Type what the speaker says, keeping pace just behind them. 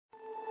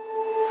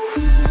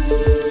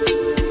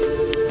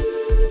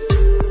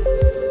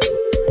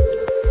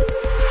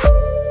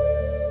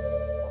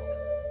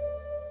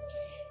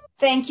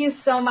Thank you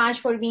so much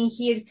for being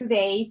here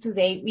today.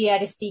 Today we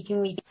are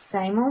speaking with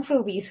Simon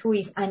Frübis, who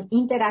is an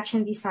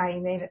interaction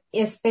designer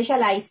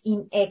specialized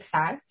in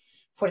XR.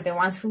 For the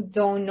ones who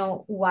don't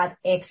know what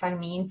XR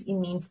means, it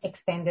means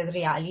extended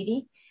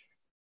reality.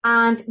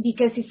 And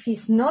because of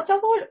his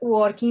notable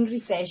work in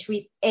research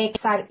with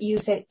XR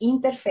user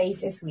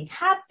interfaces with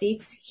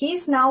haptics,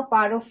 he's now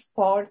part of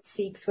Port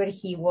 6, where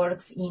he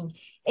works in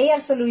AR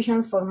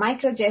solutions for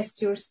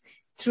microgestures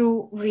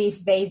through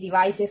wrist-based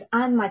devices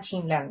and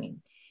machine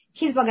learning.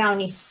 His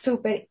background is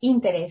super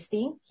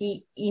interesting.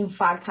 He, in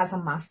fact, has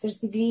a master's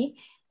degree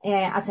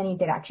as an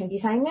interaction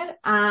designer.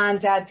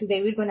 And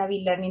today we're going to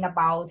be learning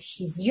about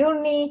his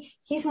journey,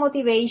 his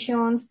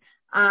motivations,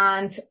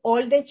 and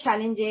all the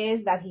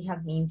challenges that he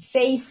has been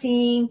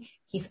facing,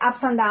 his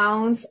ups and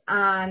downs.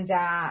 And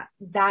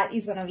that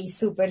is going to be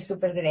super,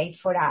 super great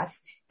for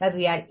us that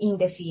we are in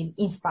the field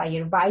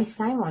inspired by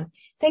Simon.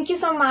 Thank you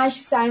so much,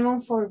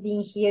 Simon, for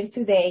being here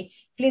today.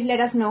 Please let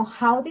us know,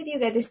 how did you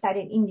get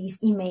started in this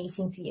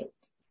amazing field?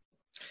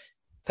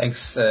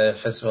 Thanks,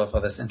 first of all, for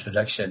this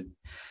introduction.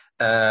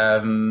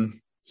 How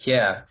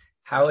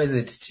is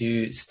it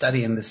to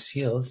study in this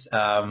field?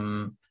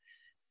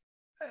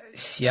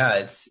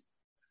 It's,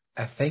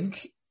 I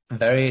think,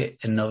 very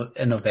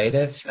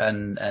innovative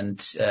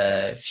and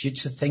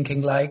future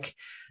thinking like.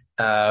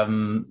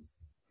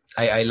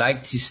 I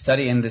like to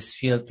study in this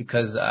field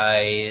because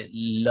I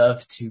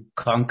love to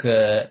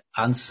conquer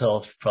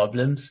unsolved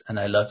problems, and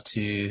I love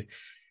to,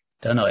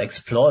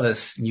 explore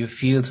this new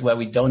fields where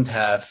we don't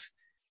have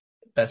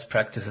best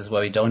practices,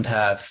 where we don't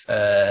have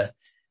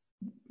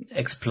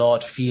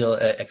explored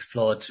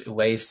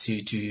ways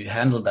to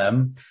handle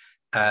them.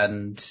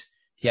 And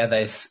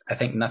there's, I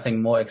think,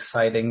 nothing more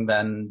exciting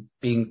than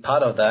being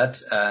part of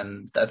that.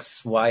 And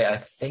that's why I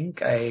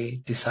think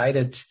I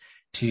decided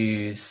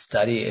to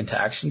study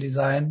interaction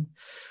design.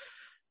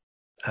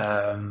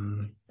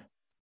 And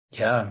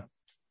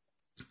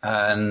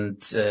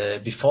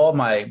before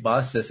my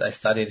master's, I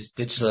studied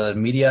digital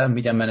media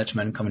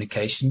management,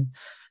 communication.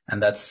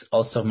 And that's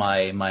also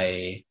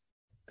my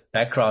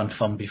background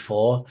from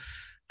before.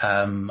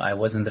 I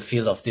was in the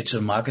field of digital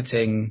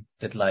marketing,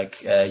 did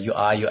like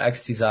UI,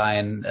 UX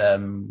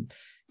design,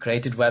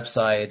 created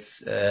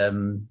websites,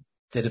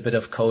 did a bit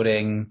of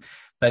coding,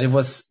 but it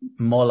was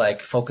more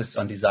like focused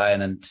on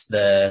design and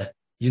the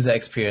user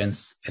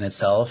experience in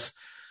itself.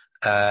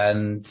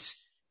 And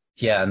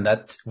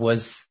that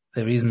was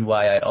the reason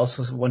why I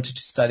also wanted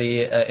to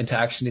study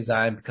interaction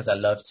design, because I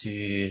love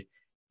to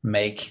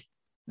make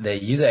the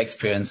user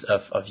experience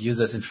of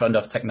users in front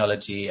of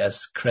technology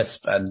as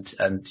crisp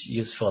and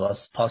useful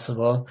as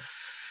possible.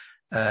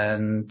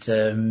 And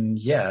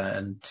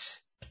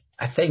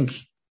I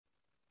think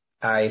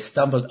I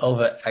stumbled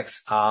over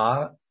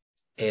XR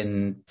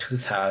in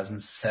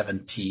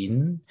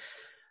 2017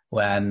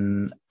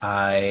 when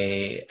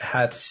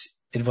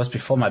it was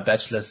before my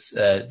bachelor's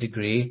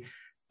degree,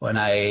 when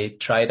I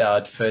tried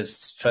out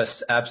first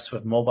apps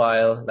with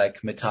mobile,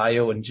 like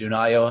Metaio and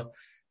Junaio.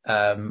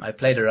 I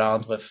played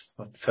around with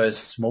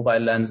first mobile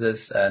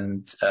lenses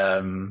and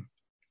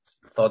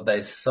thought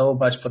there's so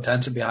much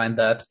potential behind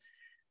that.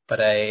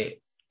 But I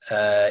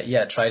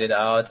tried it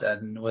out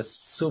and it was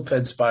super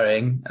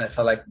inspiring. And I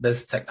felt like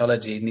this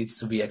technology needs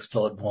to be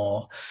explored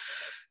more.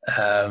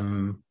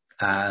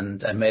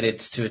 And I made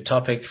it to a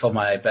topic for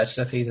my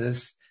bachelor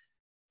thesis.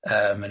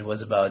 It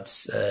was about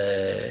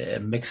a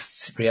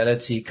mixed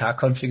reality car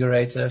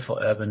configurator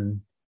for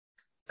urban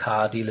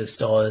car dealer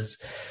stores.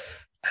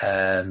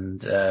 And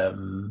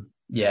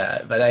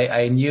but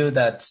I knew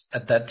that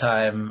at that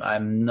time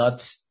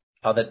that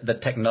the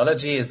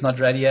technology is not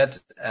ready yet,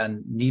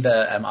 and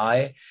neither am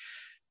I.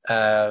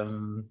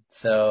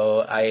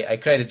 So I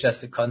created just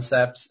the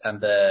concept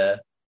and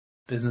the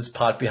business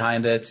part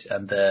behind it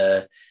and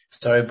the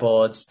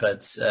storyboards,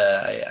 but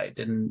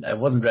I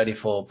wasn't ready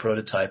for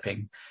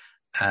prototyping.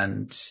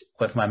 And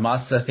with my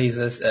master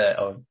thesis,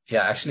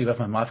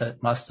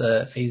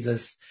 master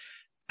thesis,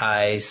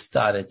 I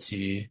started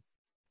to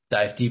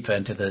dive deeper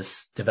into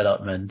this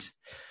development.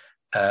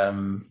 I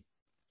don't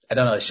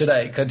know, should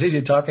I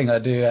continue talking or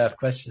do you have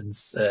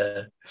questions?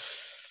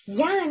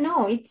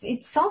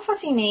 It's so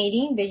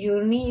fascinating. The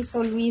journey is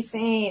always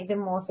the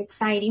most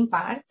exciting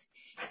part,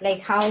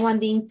 like how one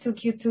thing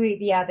took you to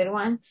the other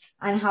one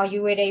and how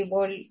you were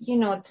able,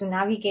 to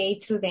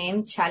navigate through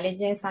them,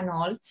 challenges and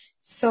all.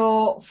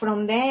 So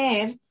from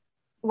there,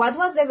 what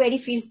was the very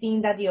first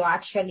thing that you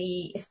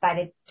actually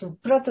started to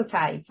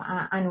prototype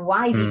and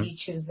why did you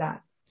choose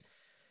that?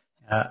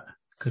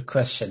 Good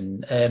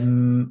question. I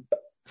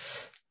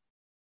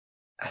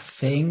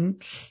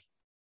think,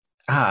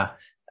 I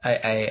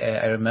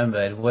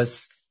remember it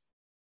was,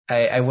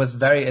 I was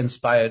very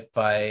inspired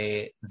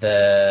by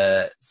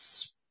the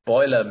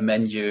spoiler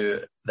menu,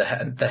 the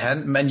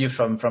hand menu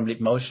from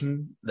Leap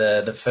Motion,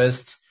 the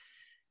first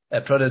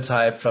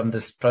prototype from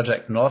this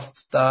project North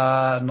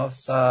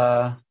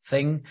Star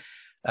thing,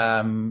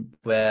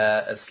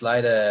 where a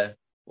slider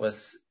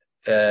was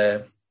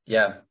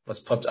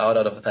popped out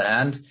of the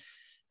hand.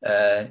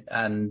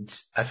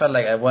 And I felt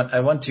like I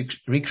want to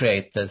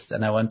recreate this,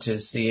 and I want to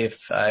see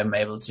if I'm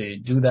able to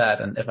do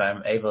that, and if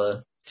I'm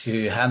able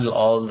to handle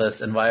all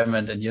this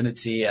environment in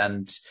Unity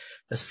and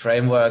this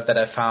framework that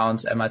I found,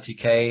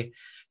 MRTK.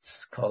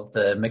 It's called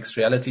the Mixed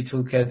Reality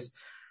Toolkit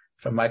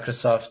from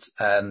Microsoft.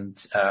 And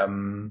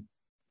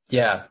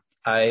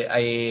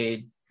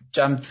I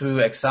jumped through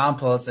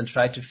examples and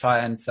tried to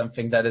find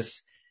something that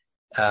is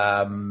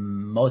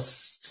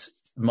most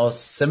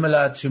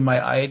similar to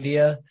my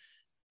idea.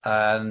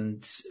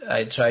 And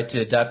I tried to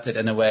adapt it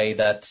in a way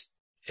that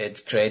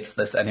it creates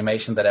this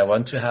animation that I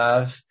want to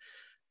have.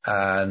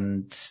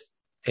 And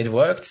it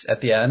worked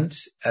at the end.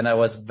 And I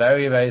was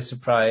very, very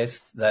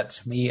surprised that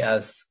me,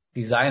 as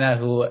designer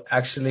who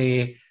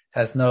actually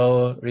has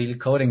no real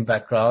coding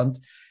background,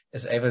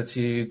 is able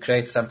to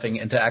create something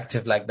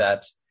interactive like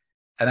that.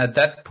 And at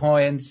that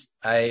point,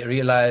 I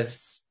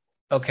realized,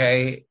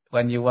 okay,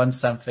 when you want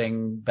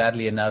something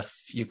badly enough,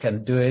 you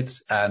can do it.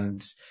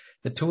 And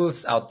the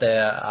tools out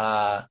there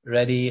are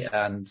ready,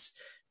 and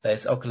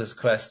there's Oculus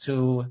Quest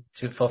 2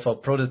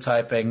 for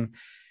prototyping,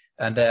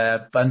 and there are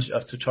a bunch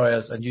of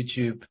tutorials on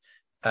YouTube.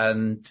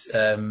 And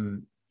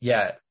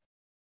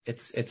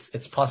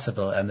it's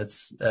possible, and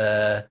it's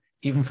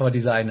even for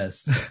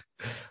designers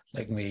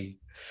like me.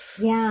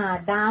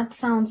 Yeah, that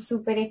sounds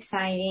super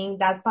exciting.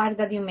 That part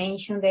that you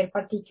mentioned there,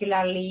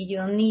 particularly, you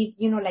don't need,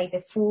 like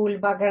the full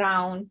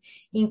background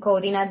in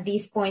coding at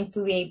this point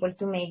to be able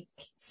to make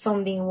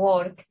something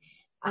work.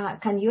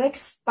 Can you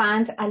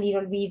expand a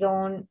little bit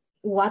on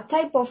what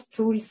type of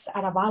tools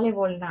are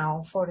available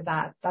now for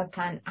that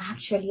can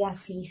actually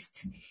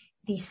assist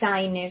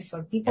designers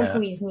or people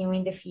who is new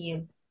in the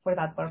field for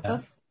that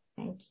purpose?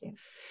 Thank you.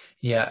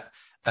 Yeah.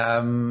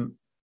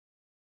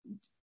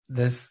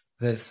 This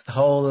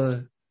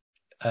whole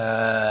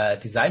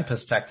design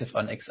perspective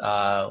on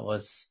XR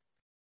was,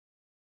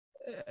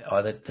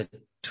 or the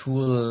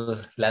tool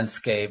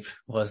landscape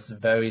was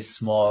very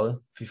small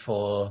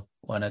before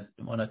 1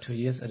 or 2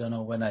 years. I don't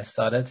know when I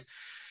started.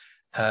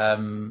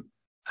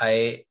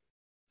 I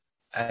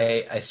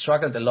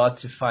struggled a lot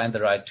to find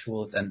the right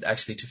tools, and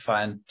actually to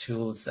find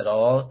tools at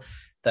all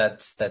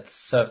that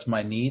served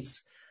my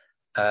needs.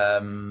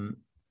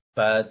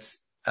 But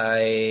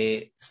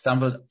I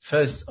stumbled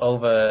first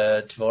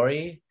over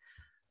Tvori.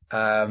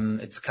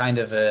 It's kind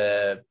of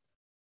a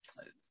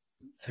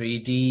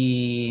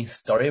 3D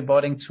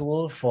storyboarding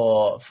tool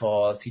for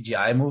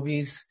CGI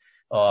movies,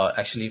 or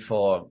actually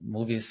for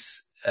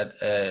movies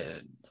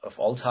of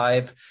all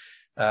type.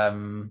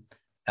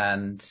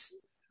 And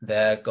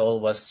their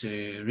goal was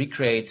to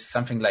recreate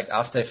something like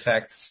After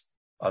Effects,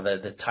 or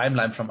the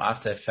timeline from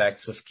After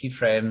Effects with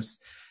keyframes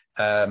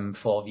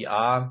for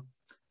VR.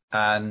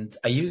 And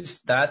I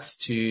used that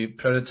to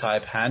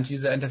prototype hand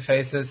user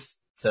interfaces.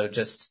 So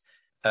just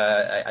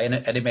I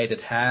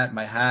animated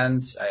my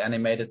hand, I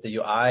animated the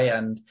UI,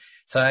 and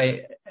so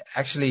I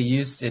actually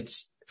used it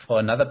for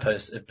another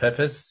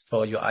purpose,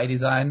 for UI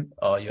design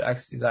or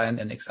UX design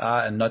in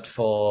XR, and not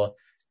for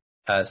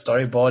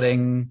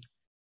storyboarding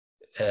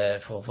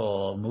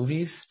for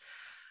movies.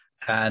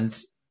 And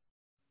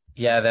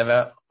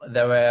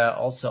there were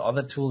also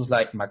other tools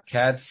like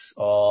maquettes,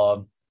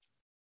 or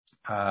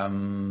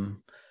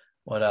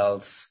what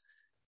else?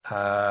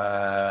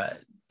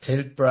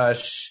 Tilt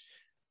brush,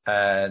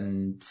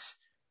 and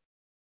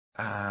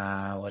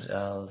what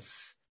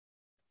else?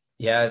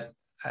 Yeah,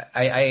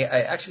 I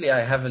actually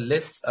have a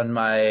list on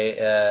my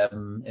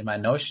in my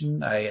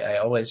Notion. I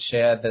always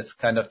share this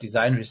kind of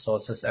design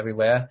resources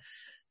everywhere.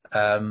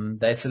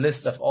 There's a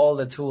list of all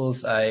the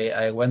tools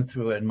I went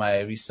through in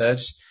my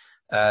research,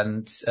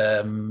 and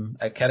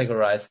I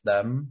categorized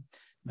them.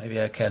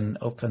 Maybe I can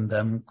open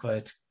them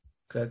quite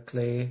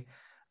quickly.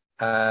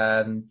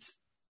 And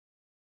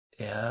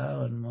yeah,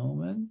 one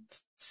moment.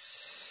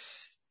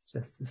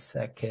 Just a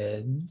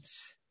second.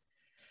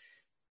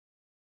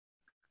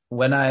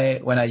 When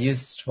I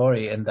used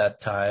Tvori in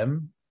that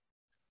time,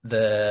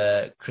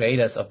 the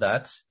creators of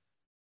that,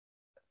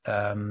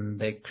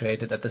 they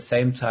created at the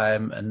same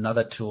time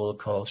another tool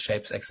called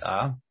Shapes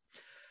XR.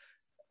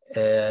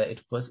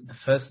 It was, the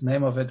first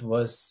name of it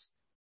was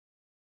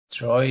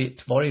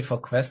Tvori for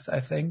Quest,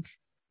 I think.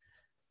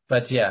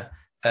 But yeah,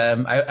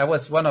 I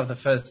was one of the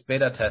first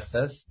beta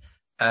testers,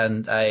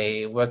 and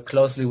I worked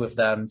closely with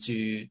them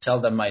to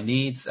tell them my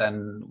needs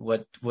and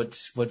what would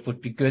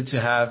be good to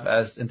have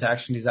as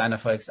interaction designer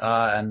for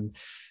XR. And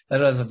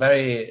that was a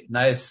very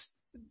nice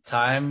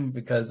time,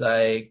 because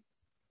I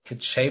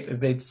could shape a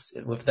bit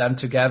with them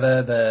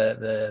together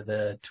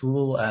the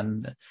tool,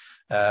 and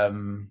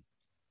and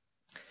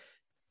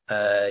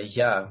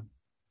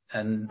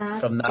that's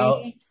from now,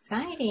 very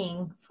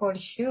exciting for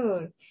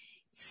sure.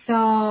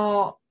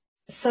 So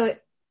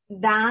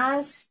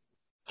does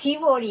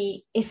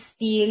Tvori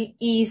still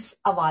is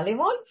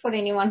available for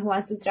anyone who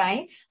wants to try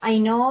it? I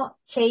know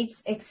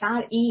Shapes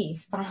XR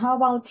is, but how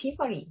about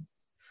Tvori?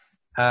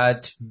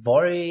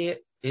 Tvori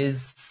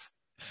is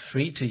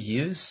free to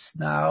use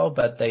now,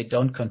 but they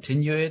don't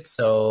continue it.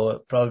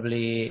 So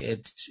probably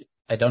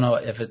I don't know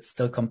if it's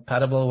still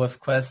compatible with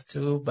Quest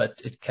 2,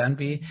 but it can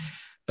be.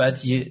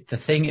 But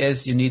the thing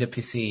is, you need a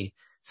PC.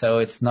 So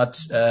it's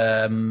not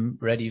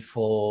ready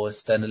for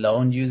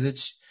standalone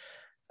usage.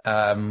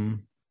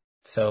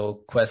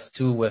 So Quest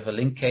 2 with a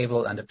link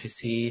cable and a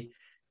PC,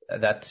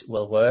 that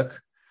will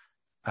work.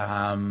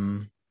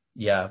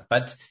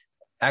 But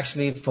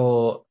actually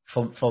for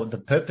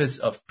the purpose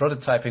of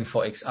prototyping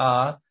for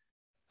XR,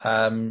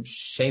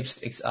 Shapes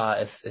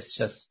XR is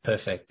just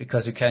perfect,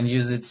 because you can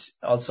use it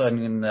also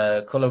in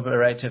a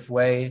collaborative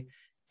way.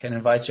 You can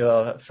invite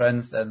your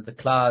friends and the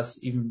class,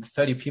 even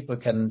 30 people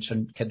can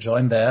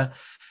join there,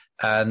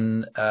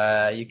 and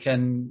you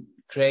can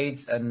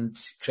create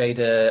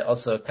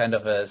also kind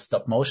of a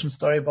stop motion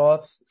storyboard.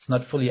 It's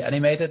not fully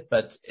animated,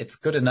 but it's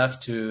good enough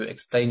to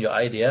explain your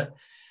idea.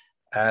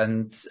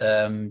 And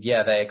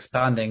they're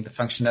expanding the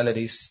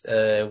functionalities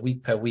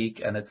week per week,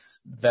 and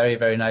it's very,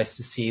 very nice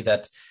to see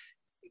that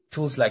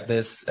tools like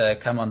this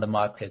come on the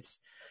market.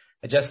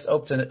 I just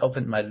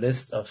opened my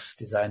list of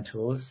design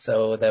tools.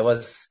 So there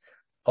was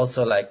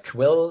also like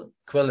Quill.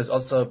 Quill is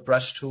also a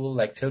brush tool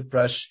like Tilt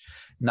Brush.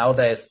 Now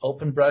there's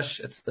OpenBrush.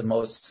 It's the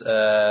most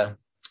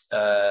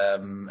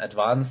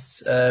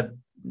advanced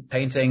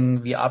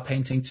painting, VR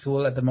painting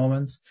tool at the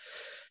moment.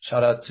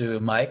 Shout out to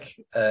Mike.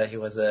 He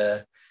was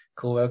a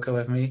co-worker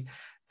with me,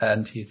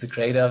 and he's the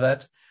creator of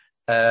that.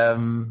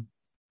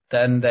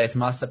 Then there's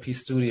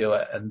Masterpiece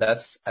Studio, and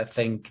that's, I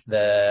think,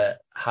 the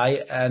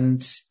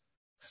high-end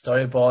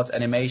storyboard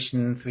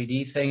animation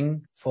 3D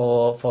thing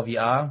for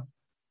VR.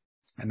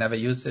 I never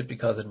used it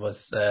because it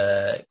was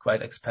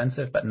quite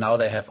expensive, but now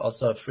they have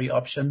also a free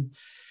option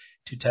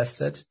to test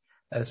it.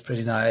 That is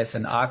pretty nice.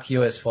 And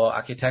Arcio is for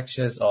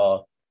architectures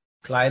or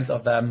clients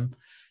of them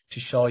to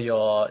show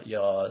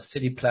your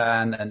city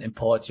plan and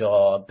import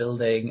your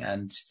building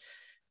and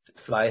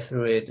fly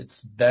through it. It's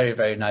very,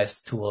 very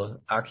nice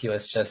tool. Arcio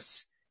is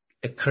just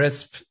a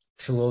crisp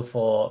tool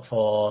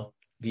for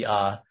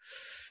VR,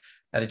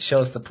 and it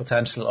shows the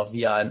potential of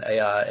VR and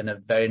AR in a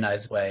very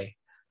nice way.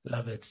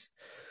 Love it.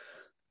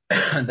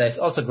 There's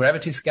also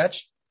Gravity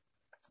Sketch.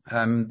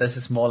 This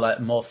is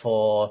more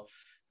for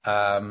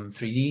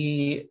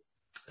 3D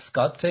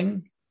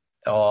sculpting,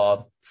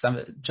 or some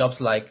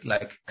jobs like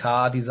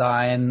car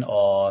design,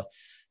 or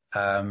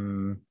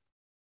you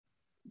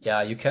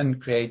can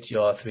create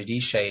your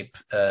 3D shape,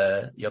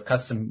 your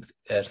custom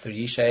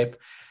 3D shape.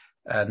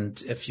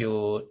 And if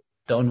you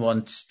don't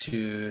want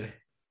to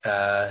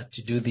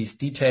do these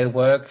detail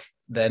work,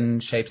 then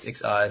Shapes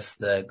XR is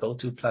the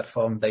go-to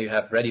platform. There you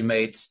have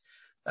ready-made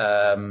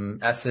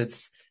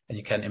assets, and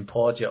you can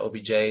import your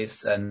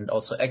OBJs and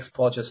also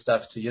export your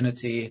stuff to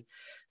Unity.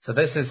 So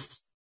this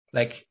is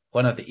like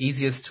one of the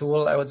easiest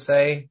tool, I would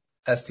say,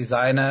 as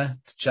designer,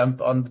 to jump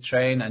on the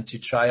train and to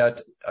try out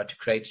or to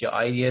create your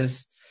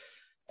ideas.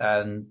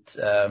 And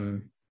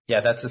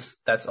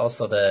that's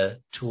also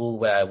the tool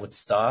where I would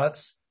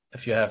start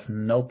if you have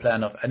no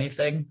plan of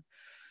anything.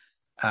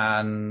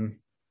 And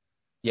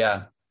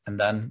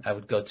then I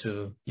would go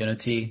to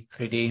Unity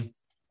 3D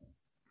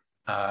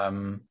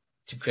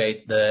to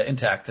create the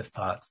interactive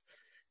parts.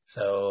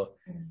 So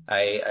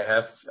I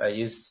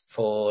use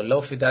for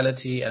low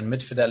fidelity and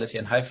mid fidelity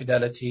and high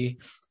fidelity,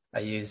 I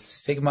use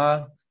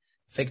Figma,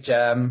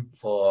 FigJam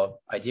for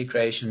idea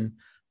creation,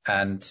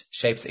 and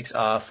Shapes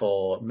XR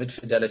for mid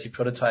fidelity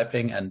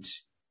prototyping and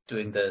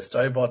doing the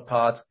storyboard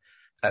part.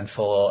 And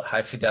for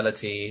high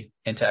fidelity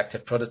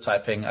interactive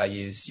prototyping, I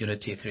use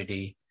Unity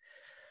 3D.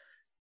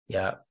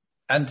 Yeah.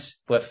 And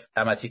with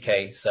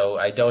MRTK. So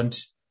I don't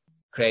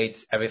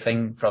create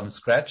everything from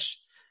scratch.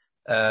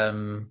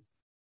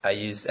 I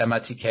use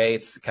MRTK.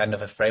 It's kind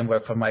of a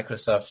framework from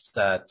Microsoft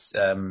that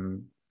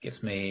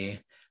gives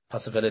me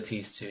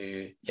possibilities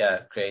to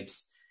create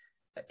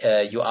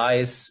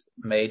UIs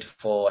made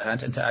for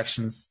hand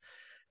interactions.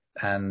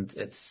 And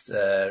it's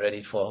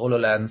ready for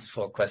HoloLens,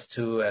 for Quest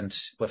 2, and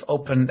with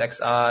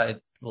OpenXR,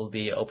 it will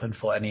be open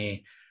for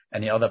any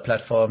other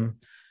platform.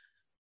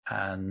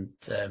 And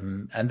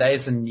there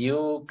is a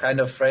new kind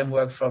of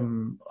framework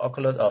from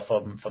Oculus or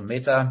from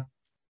Meta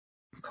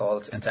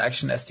called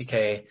Interaction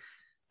SDK.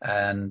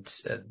 And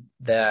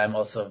there I'm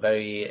also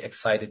very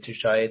excited to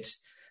try it.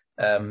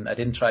 I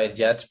didn't try it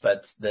yet,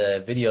 but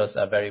the videos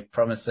are very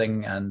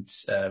promising. And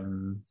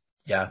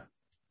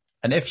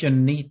and if you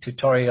need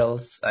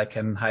tutorials, I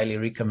can highly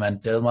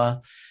recommend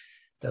Dilma.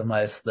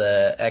 Dilma is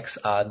the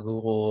XR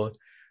guru,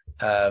 or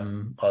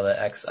the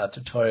XR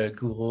tutorial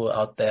guru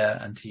out there,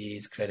 and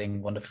he's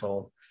creating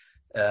wonderful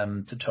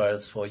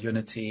tutorials for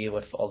Unity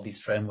with all these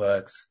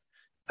frameworks,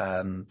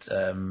 and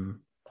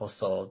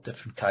also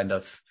different kind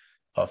of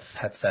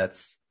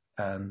headsets.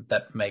 And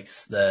that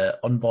makes the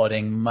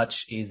onboarding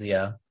much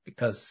easier,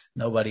 because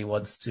nobody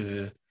wants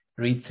to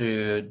read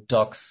through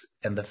docs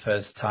in the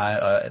first time,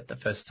 or at the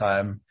first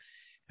time.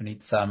 You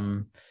need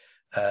some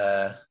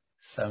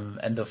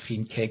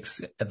endorphin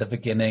kicks at the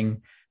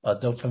beginning, or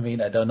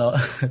dopamine, I don't know,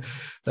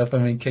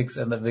 dopamine kicks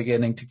in the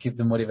beginning to keep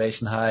the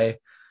motivation high.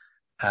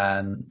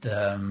 And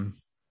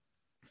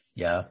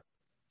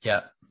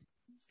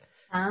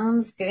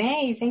Sounds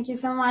great. Thank you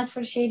so much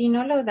for sharing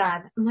all of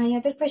that. My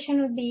other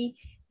question would be,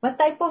 what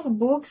type of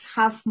books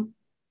have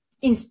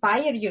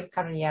inspired your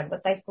career?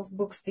 What type of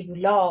books do you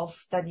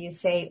love that you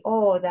say,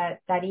 oh,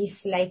 that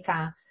is like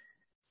a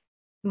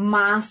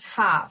must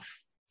have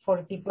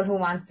for people who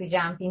wants to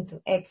jump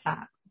into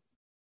XR?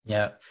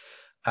 Yeah.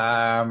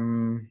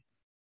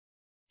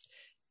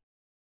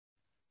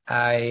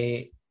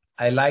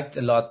 I liked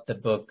a lot the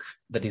book,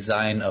 The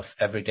Design of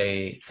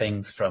Everyday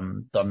Things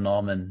from Don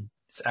Norman.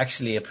 It's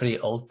actually a pretty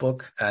old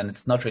book and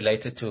it's not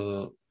related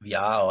to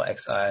VR or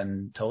XR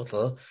in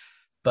total,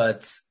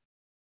 but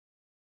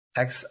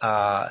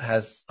XR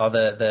has, or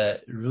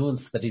the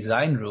rules, the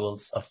design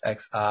rules of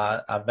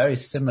XR are very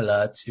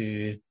similar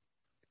to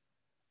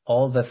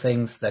all the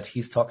things that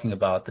he's talking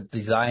about, the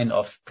design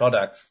of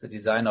products, the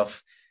design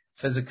of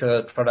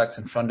physical products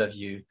in front of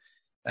you.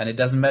 And it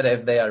doesn't matter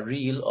if they are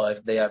real or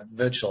if they are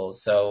virtual.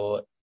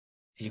 So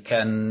you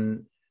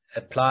can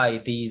apply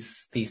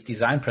these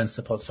design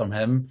principles from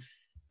him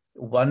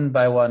one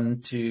by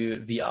one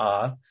to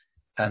VR.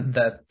 And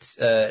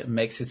that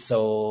makes it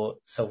so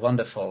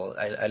wonderful.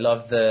 I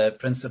love the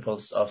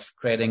principles of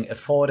creating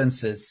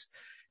affordances,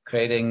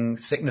 creating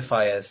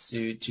signifiers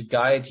to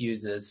guide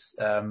users.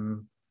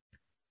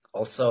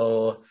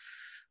 Also,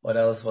 what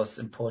else was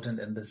important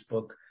in this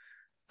book?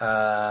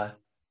 I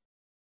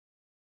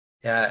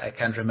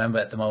can't remember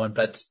at the moment,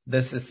 but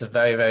this is a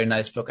very, very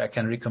nice book I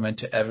can recommend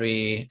to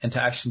every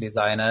interaction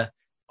designer.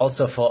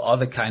 Also for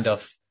other kind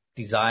of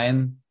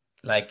design,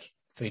 like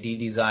 3D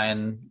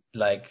design,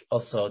 like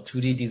also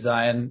 2D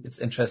design. It's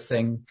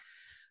interesting.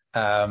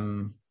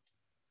 And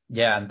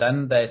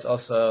then there's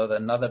also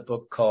another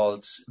book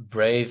called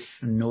Brave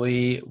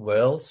New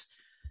World,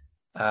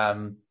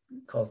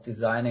 called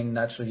Designing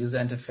Natural User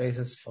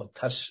Interfaces for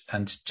Touch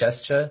and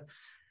Gesture.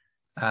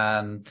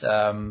 And,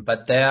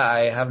 but there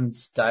I haven't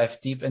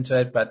dived deep into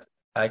it, but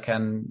I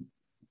can,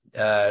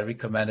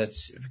 recommend it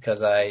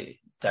because I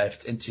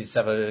dived into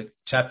several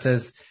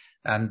chapters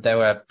and they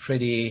were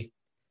pretty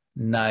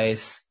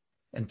nice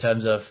in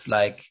terms of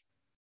like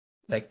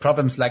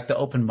problems like the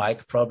open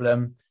mic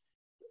problem,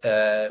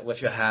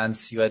 with your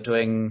hands. You're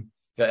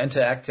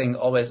interacting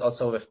always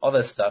also with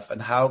other stuff.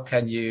 And how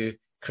can you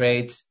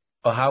create,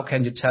 or how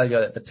can you tell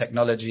the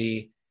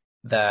technology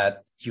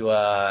that you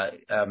are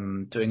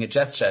doing a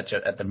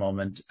gesture at the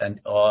moment,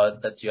 or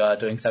that you are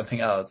doing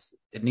something else?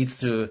 It needs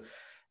to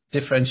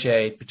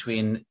differentiate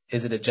between,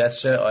 is it a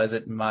gesture or is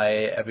it my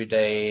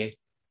everyday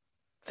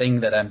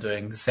thing that I'm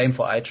doing? The same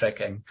for eye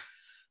tracking.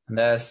 And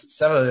there's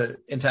several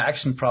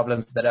interaction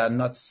problems that are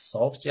not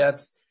solved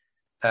yet.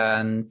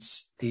 And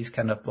these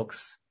kind of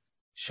books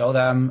show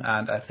them.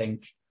 And I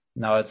think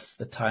now it's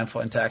the time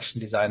for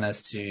interaction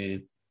designers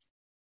to,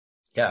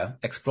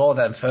 explore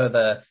them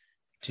further,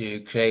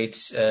 to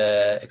create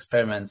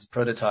experiments,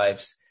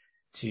 prototypes,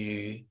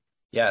 to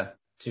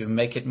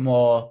make it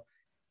more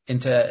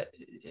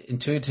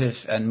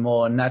intuitive and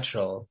more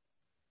natural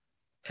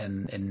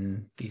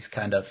in these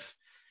kind of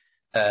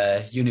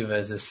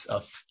universes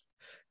of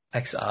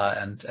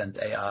XR and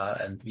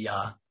AR and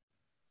VR.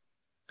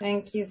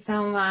 Thank you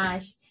so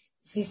much.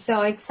 This is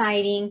so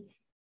exciting.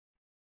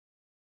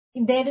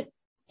 There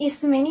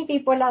is many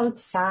people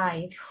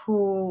outside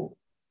who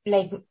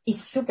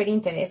is super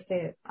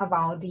interested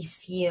about this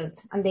field,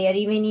 and they are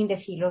even in the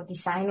field of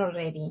design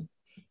already.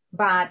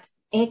 But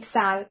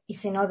XR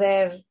is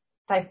another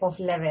type of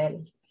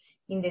level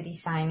in the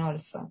design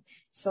also.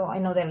 So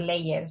another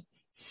layer.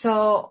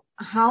 So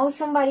how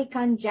somebody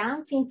can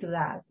jump into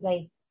that?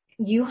 Like,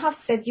 you have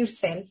set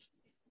yourself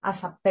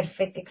as a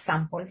perfect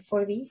example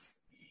for this,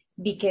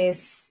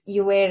 because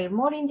you were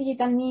more in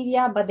digital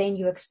media, but then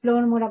you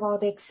explore more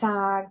about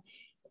XR.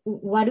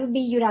 What would be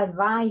your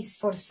advice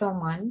for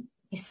someone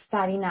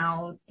starting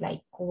out?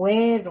 Like,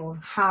 where or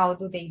how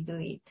do they do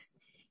it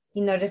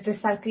in order to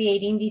start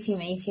creating these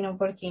amazing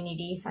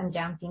opportunities and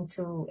jump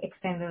into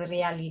extended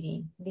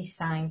reality,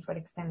 design for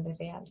extended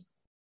reality?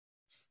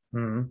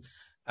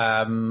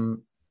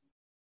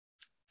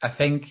 I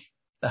think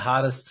the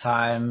hardest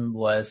time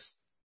was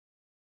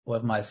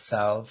with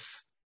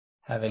myself,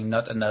 having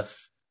not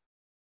enough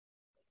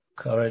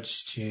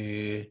courage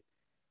to,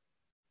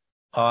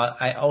 or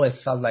I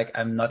always felt like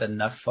I'm not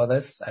enough for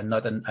this. I'm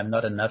not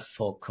enough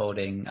for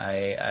coding.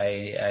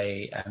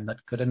 I'm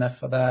not good enough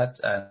for that.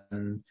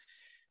 And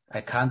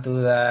I can't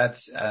do that.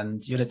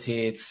 And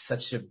Unity, it's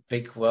such a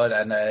big word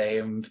and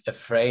I'm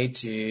afraid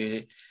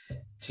to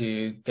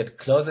get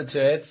closer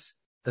to it.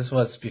 This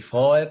was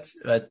before it,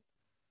 but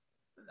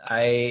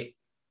my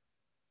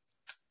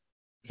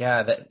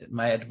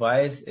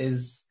advice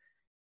is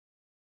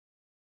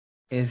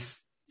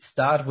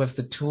start with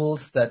the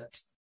tools that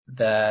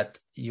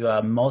you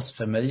are most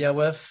familiar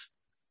with.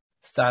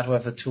 Start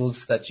with the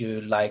tools that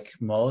you like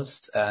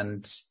most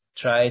and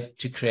try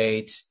to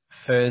create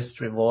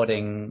first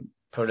rewarding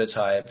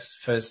prototypes,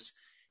 first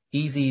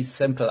easy,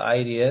 simple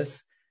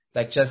ideas,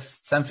 like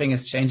just something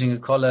is changing a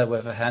color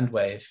with a hand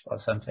wave or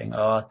something,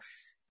 or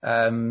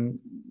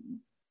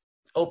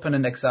open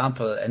an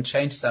example and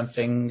change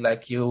something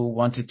like you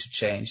wanted to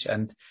change.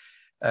 And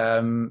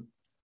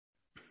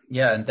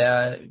and there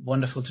are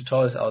wonderful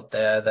tutorials out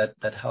there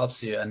that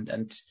helps you,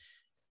 and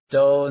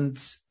don't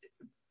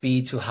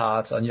be too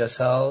hard on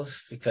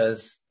yourself,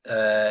 because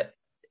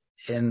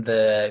in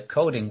the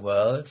coding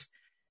world,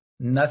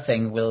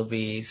 nothing will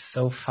be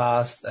so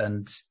fast,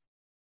 and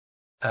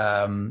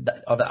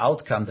or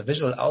the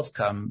visual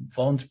outcome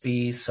won't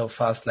be so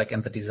fast like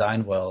in the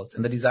design world.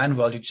 In the design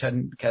world, you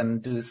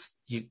can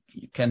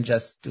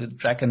just do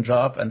drag and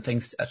drop, and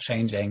things are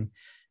changing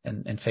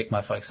in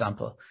Figma, for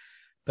example.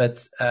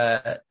 But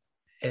I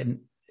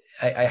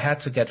had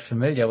to get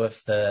familiar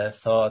with the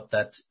thought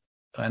that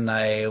when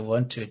I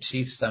want to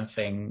achieve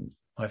something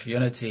with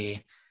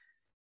Unity,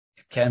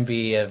 it can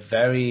be a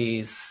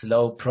very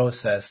slow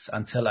process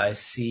until I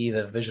see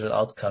the visual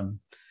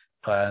outcome,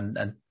 and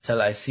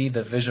until I see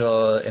the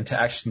visual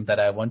interaction that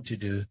I want to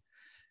do.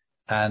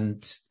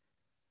 And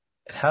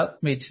it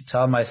helped me to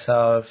tell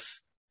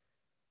myself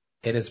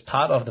it is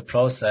part of the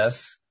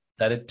process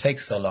that it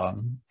takes so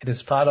long. It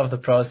is part of the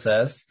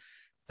process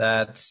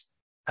that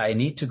I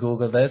need to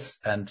Google this,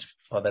 and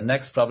for the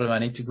next problem, I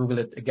need to Google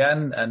it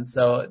again. And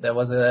so there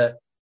was a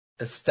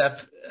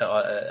step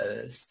or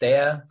a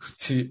stair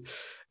to,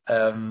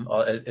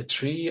 or a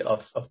tree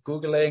of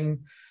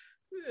Googling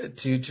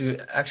to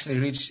actually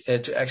reach,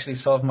 to actually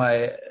solve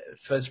my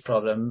first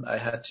problem. I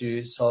had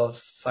to solve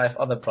 5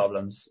 other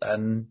problems,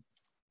 and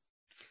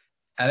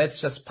it's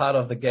just part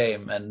of the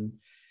game. And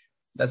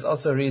that's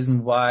also a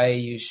reason why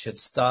you should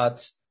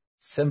start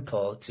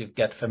simple, to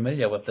get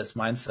familiar with this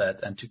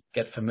mindset and to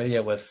get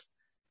familiar with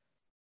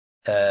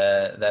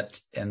that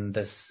in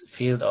this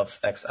field of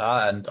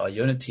XR and or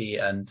Unity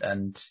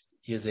and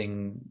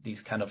using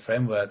these kind of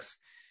frameworks.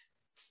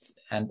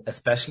 And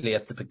especially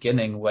at the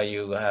beginning, where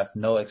you have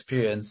no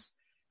experience,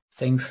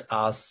 things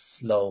are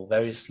slow,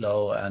 very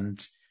slow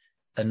and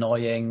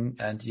annoying,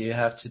 and you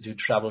have to do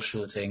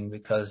troubleshooting,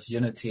 because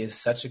Unity is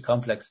such a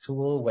complex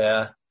tool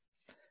where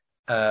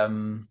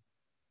you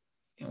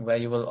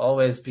will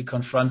always be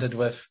confronted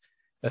with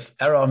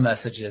error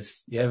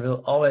messages. You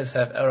will always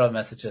have error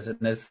messages,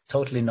 and it's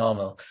totally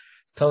normal.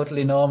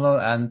 Totally normal.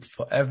 And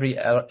for every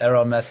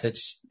error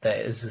message,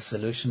 there is a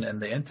solution in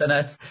the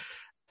internet.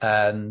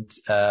 And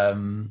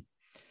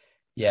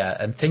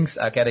and things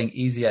are getting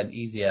easier and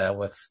easier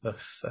with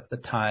the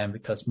time,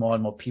 because more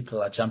and more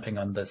people are jumping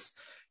on this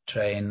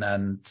train,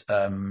 and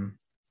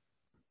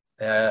there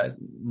are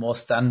more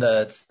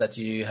standards that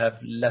you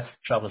have less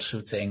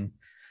troubleshooting.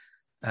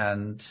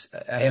 And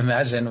I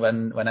imagine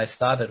when I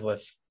started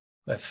with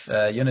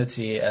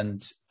Unity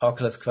and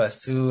Oculus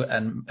Quest 2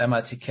 and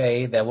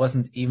MRTK, there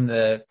wasn't even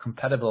a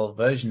compatible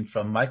version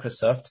from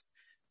Microsoft,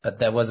 but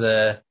there was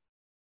a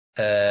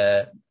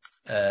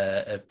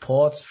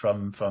port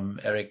from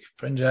Eric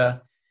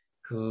Pringer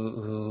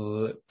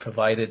who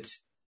provided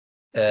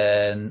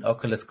an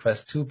Oculus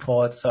Quest 2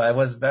 port. So I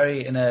was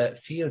very in a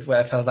field where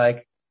I felt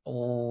like,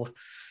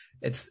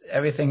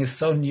 everything is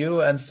so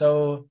new and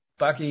so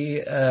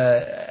buggy.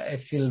 I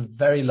feel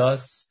very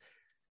lost.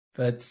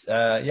 But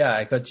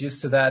I got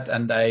used to that,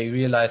 and I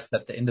realized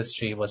that the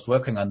industry was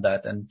working on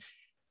that. And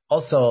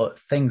also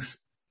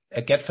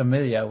get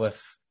familiar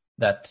with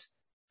that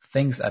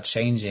things are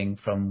changing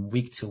from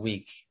week to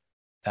week,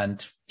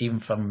 and even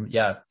from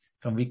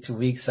week to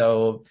week.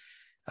 So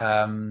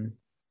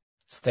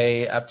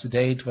stay up to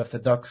date with the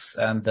docs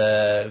and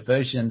the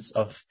versions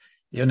of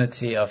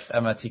Unity, of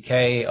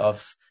MRTK,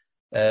 of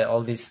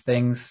all these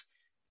things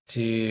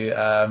to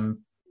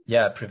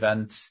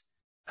prevent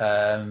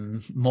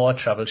more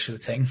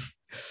troubleshooting.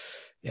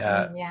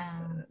 Yeah.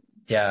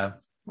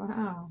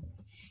 Wow.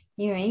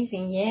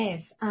 Amazing.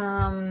 Yes.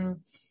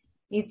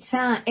 It's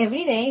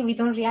every day we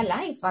don't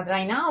realize, but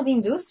right now the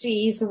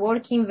industry is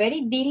working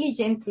very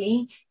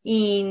diligently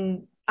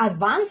in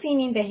advancing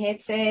in the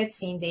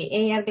headsets, in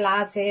the AR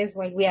glasses.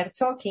 While we are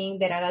talking,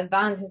 there are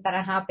advances that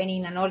are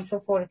happening, and also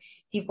for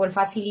people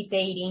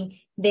facilitating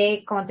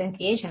the content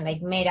creation,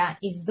 like Meta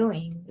is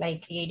doing,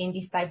 like creating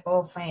this type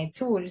of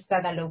tools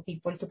that allow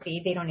people to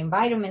create their own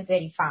environments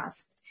very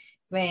fast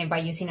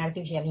by using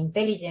artificial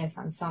intelligence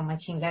and some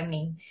machine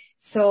learning.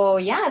 So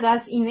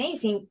that's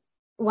amazing.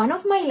 One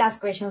of my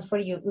last questions for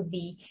you would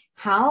be,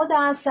 how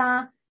does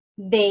a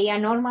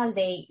normal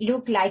day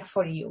look like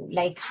for you?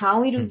 Like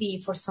how it would be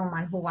for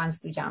someone who wants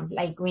to jump?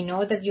 Like we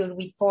know that you're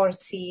with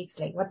Port 6,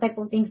 like what type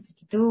of things do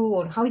you do,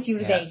 or how is your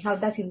day? How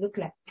does it look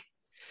like?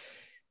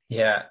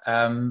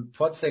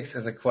 Port 6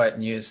 is a quite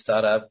new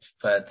startup,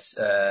 but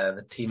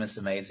the team is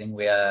amazing.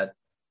 We are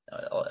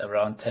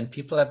around 10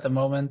 people at the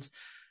moment.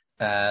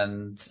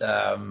 And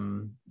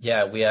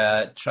we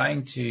are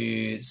trying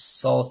to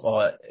solve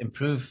or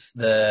improve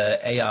the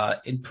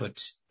AR input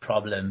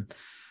problem,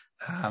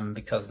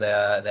 because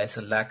there's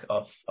a lack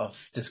of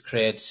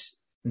discrete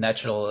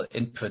natural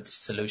input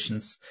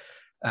solutions.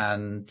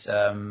 And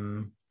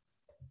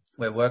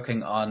we're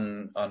working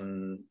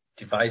on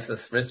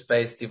devices,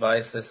 wrist-based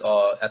devices,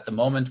 or at the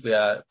moment we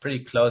are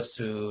pretty close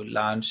to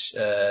launch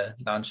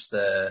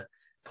the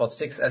Port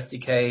 6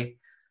 SDK,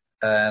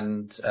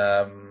 and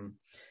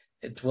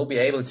it will be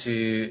able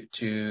to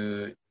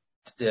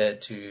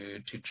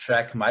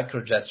track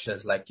micro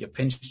gestures like your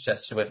pinch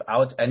gesture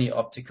without any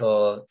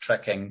optical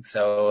tracking.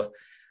 So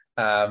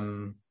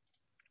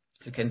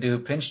You can do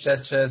pinch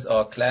gestures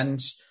or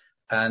clench,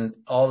 and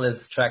all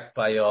is tracked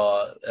by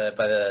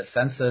by the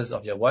sensors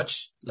of your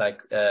watch,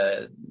 like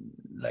Samsung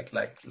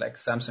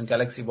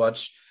Galaxy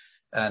Watch,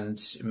 and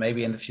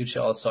maybe in the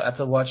future also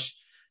Apple Watch.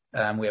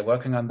 We are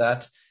working on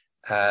that.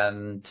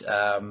 And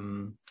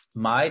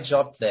my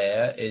job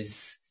there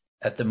is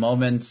at the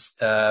moment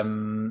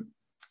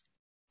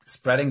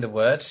spreading the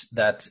word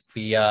that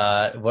we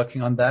are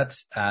working on that.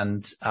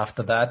 And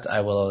after that,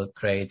 I will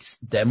create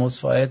demos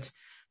for it.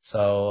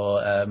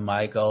 So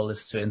my goal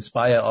is to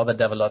inspire other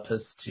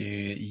developers to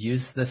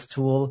use this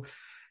tool,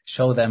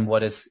 show them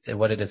what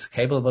it is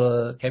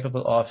capable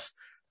of,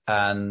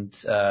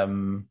 and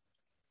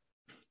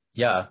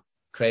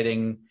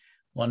creating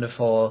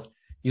wonderful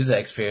user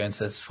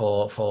experiences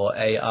for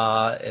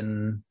AR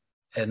in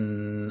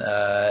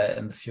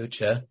the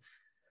future.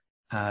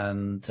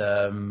 And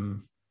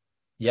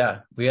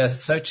we are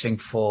searching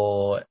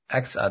for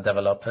XR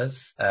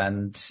developers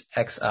and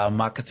XR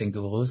marketing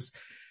gurus.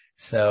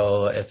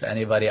 So if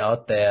anybody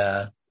out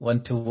there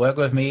want to work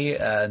with me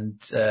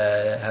and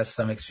has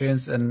some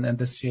experience in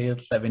this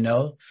field, let me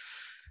know.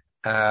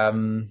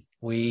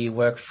 We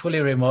work fully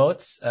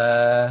remote.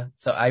 So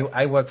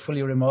I work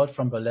fully remote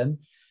from Berlin,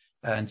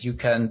 and you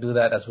can do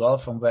that as well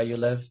from where you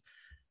live.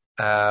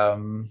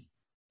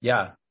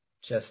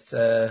 Just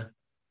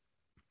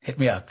hit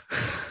me up.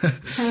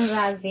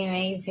 That's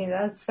amazing.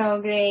 That's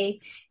so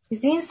great.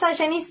 It's been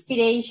such an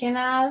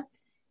inspirational,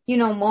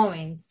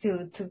 moment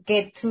to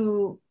get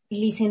to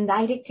listen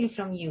directly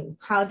from you,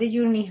 how the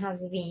journey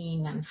has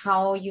been and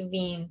how you've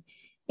been,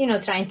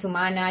 trying to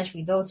manage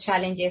with those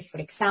challenges. For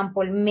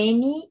example,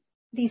 many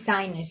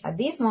designers at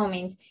this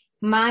moment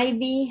might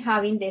be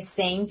having the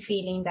same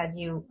feeling that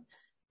you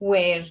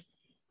were.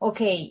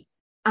 Okay,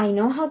 I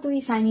know how to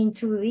design in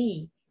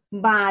 2D,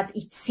 but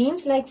it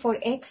seems like for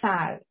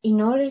XR,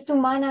 in order to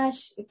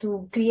manage,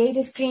 to create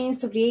the screens,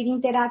 to create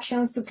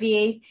interactions, to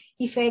create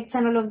effects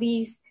and all of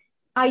these,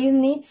 you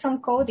need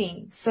some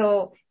coding.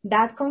 So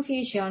that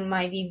confusion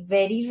might be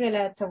very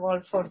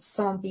relatable for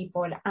some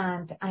people.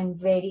 And I'm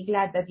very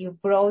glad that you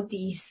brought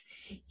this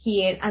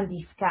here and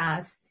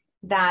discussed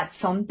that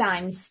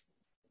sometimes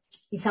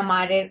it's a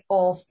matter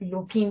of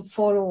looking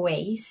for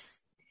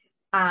ways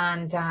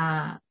and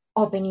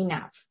opening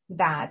up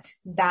that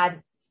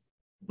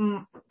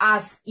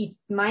as it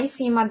might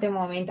seem at the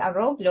moment a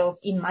roadblock,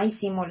 it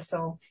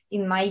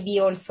might be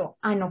also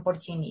an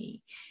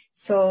opportunity.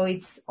 So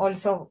it's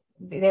also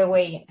the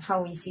way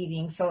how we see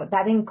things. So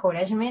that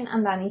encouragement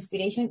and that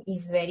inspiration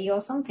is very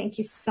awesome. Thank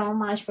you so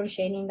much for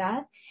sharing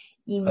that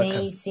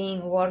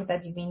amazing work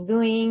that you've been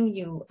doing.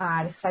 You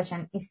are such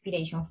an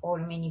inspiration for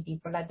many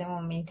people at the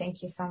moment.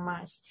 Thank you so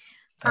much.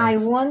 Thanks. I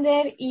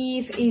wonder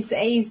if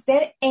is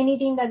there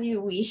anything that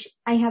you wish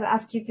I had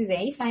asked you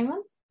today,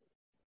 Simon?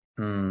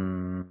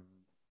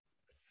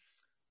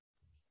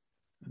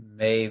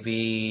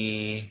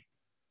 Maybe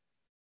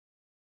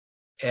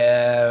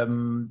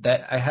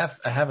that I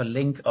have a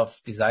link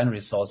of design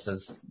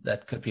resources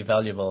that could be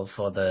valuable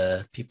for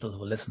the people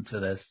who listen to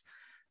this.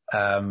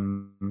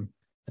 The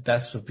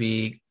best would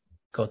be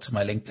go to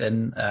my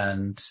LinkedIn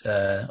and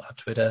or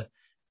Twitter.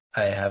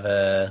 I have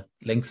a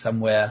link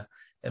somewhere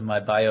in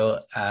my bio,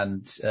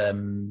 and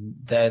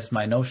there's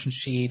my Notion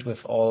sheet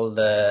with all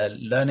the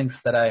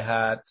learnings that I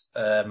had.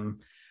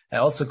 I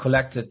also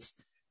collected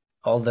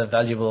all the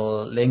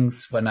valuable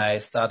links when I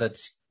started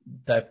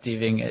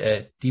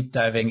deep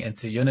diving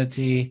into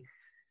Unity,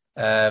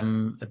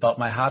 about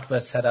my hardware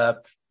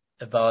setup,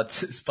 about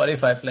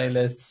Spotify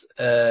playlists,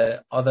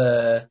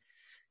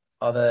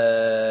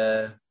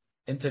 other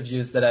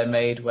interviews that I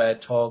made where I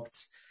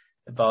talked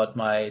about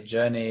my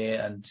journey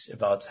and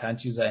about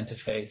hand user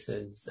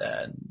interfaces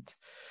and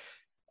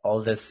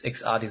all this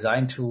XR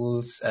design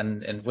tools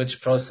and in which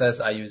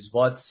process I use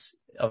what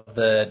of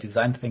the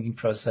design thinking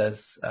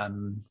process.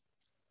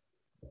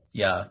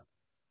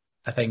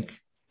 I think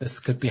this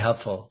could be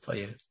helpful for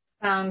you.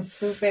 Sounds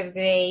super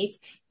great.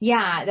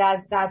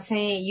 Yeah, that's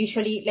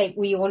usually like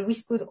we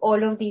always put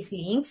all of these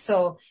links.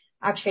 So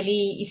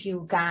actually, if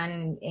you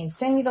can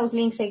send me those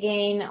links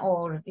again,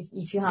 or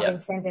if you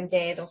haven't sent them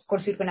yet, of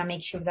course, we're going to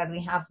make sure that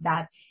we have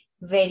that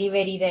very,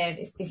 very there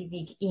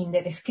specific in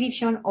the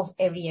description of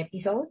every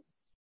episode.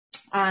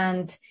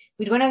 And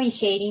we're going to be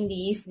sharing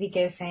this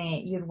because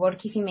your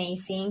work is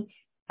amazing.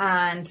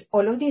 And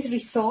all of these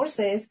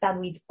resources that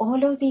with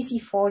all of this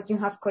effort you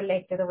have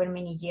collected over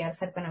many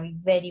years are going to be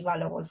very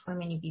valuable for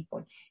many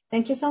people.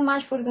 Thank you so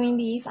much for doing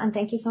this. And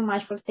thank you so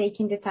much for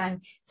taking the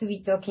time to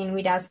be talking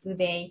with us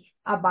today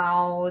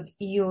about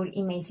your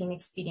amazing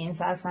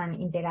experience as an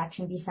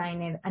interaction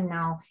designer and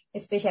now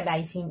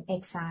specializing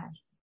in XR.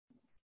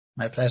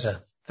 My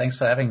pleasure. Thanks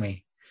for having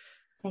me.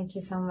 Thank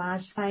you so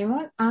much,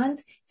 Simon. And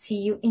see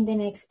you in the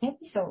next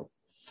episode.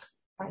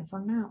 Bye for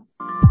now.